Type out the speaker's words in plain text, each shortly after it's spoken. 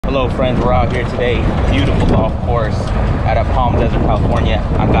Hello friends, we're out here today. Beautiful golf course out of Palm Desert, California.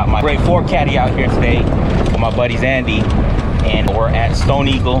 I've got my grade 4 caddy out here today with my buddies Andy, and we're at Stone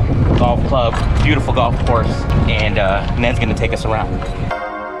Eagle Golf Club. Beautiful golf course, and Ned's gonna take us around.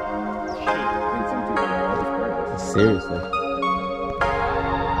 Seriously.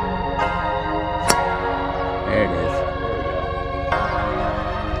 There it is.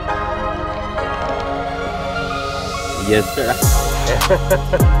 Yes, sir.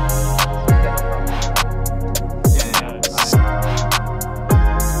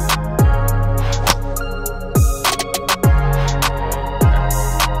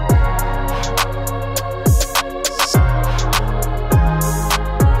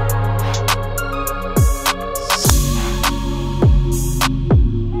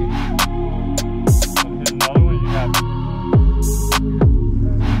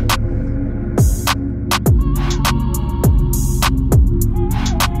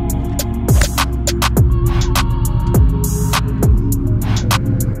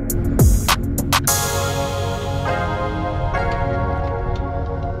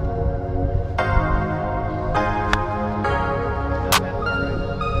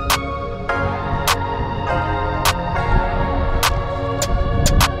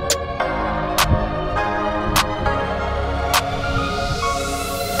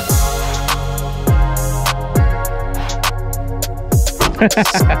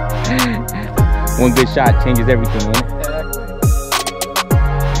 One good shot changes everything, man.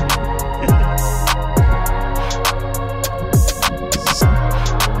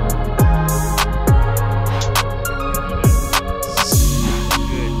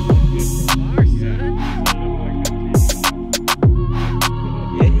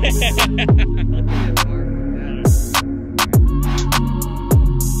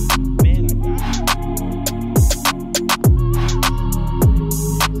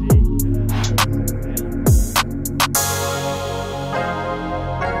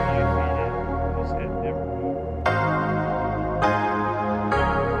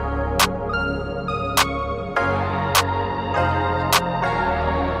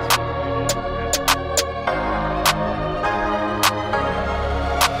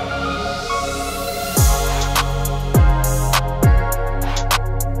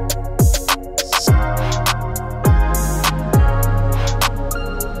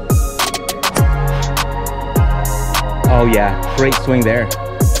 Oh yeah, great swing there.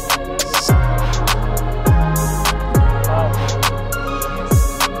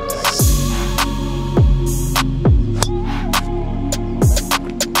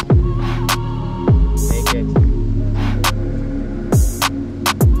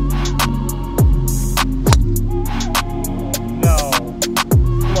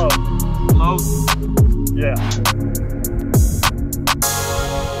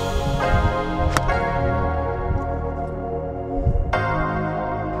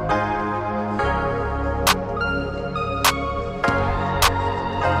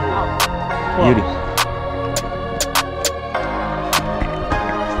 Beauty.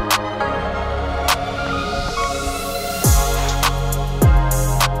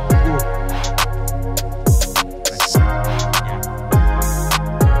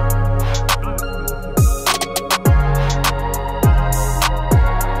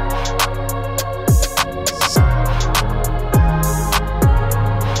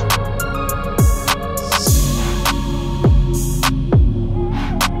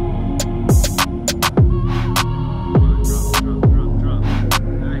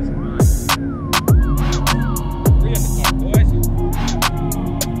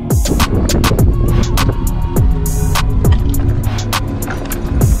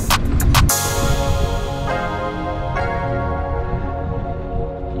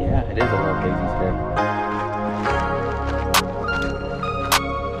 It is a little hazy stick.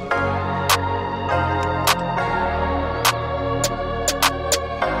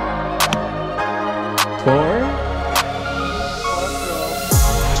 Four.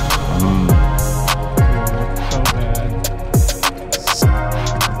 So bad.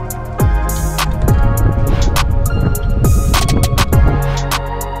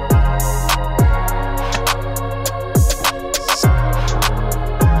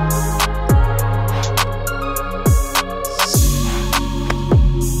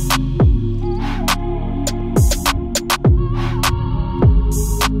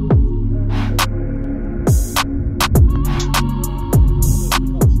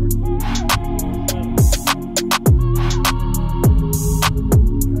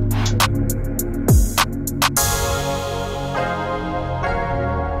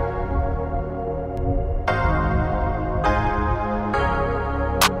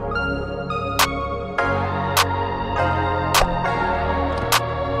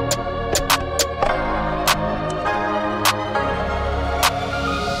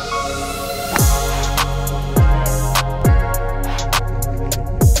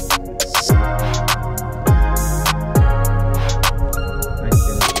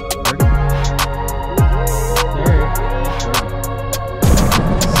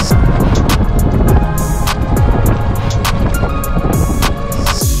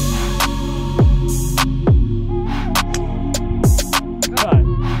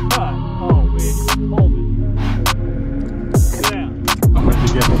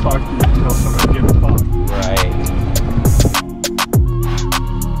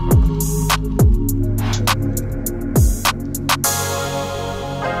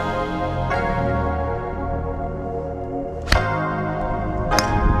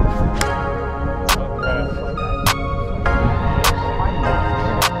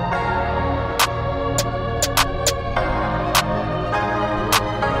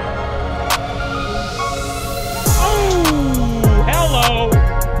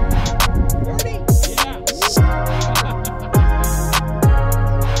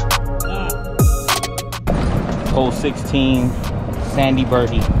 Hole 16, sandy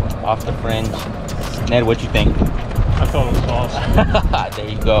birdie off the fringe. Ned, what you think? I thought it was awesome. There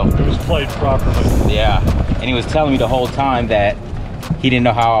you go. It was played properly. Yeah, and he was telling me the whole time that he didn't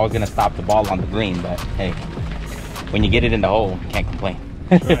know how I was gonna stop the ball on the green, but hey, when you get it in the hole, you can't complain.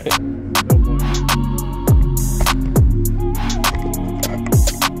 That's right.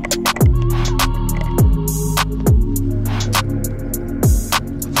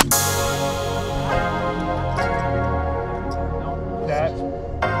 That's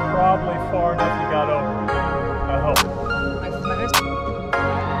probably far enough you got over. I hope.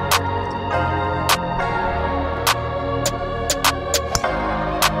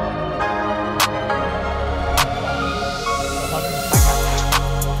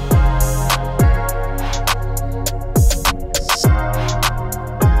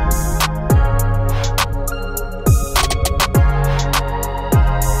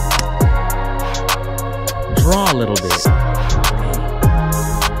 Draw a little bit.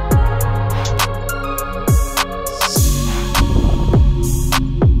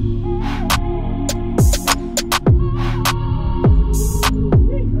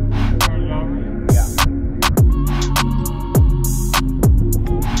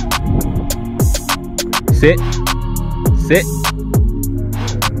 Sit. Sit.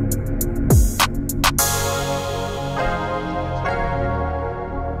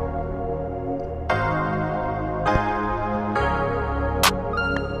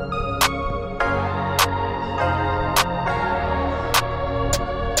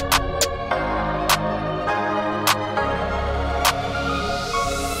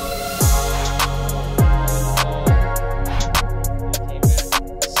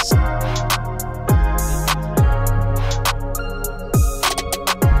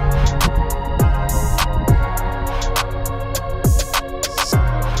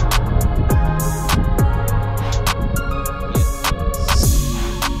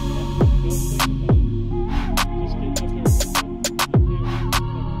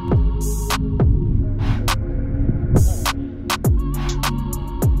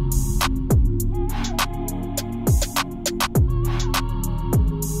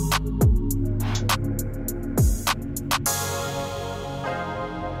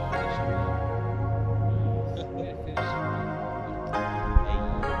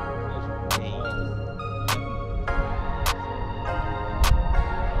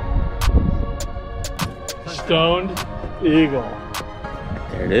 Stoned Eagle.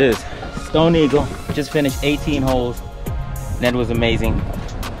 There it is. Stone Eagle. Just finished 18 holes. Ned was amazing.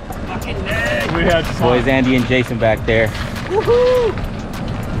 Fucking Ned. We had fun. Boys Andy and Jason back there. Woohoo!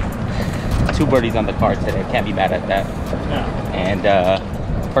 2 birdies on the card today. Can't be mad at that. Yeah.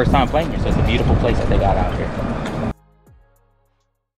 And first time playing here, so it's a beautiful place that they got out here.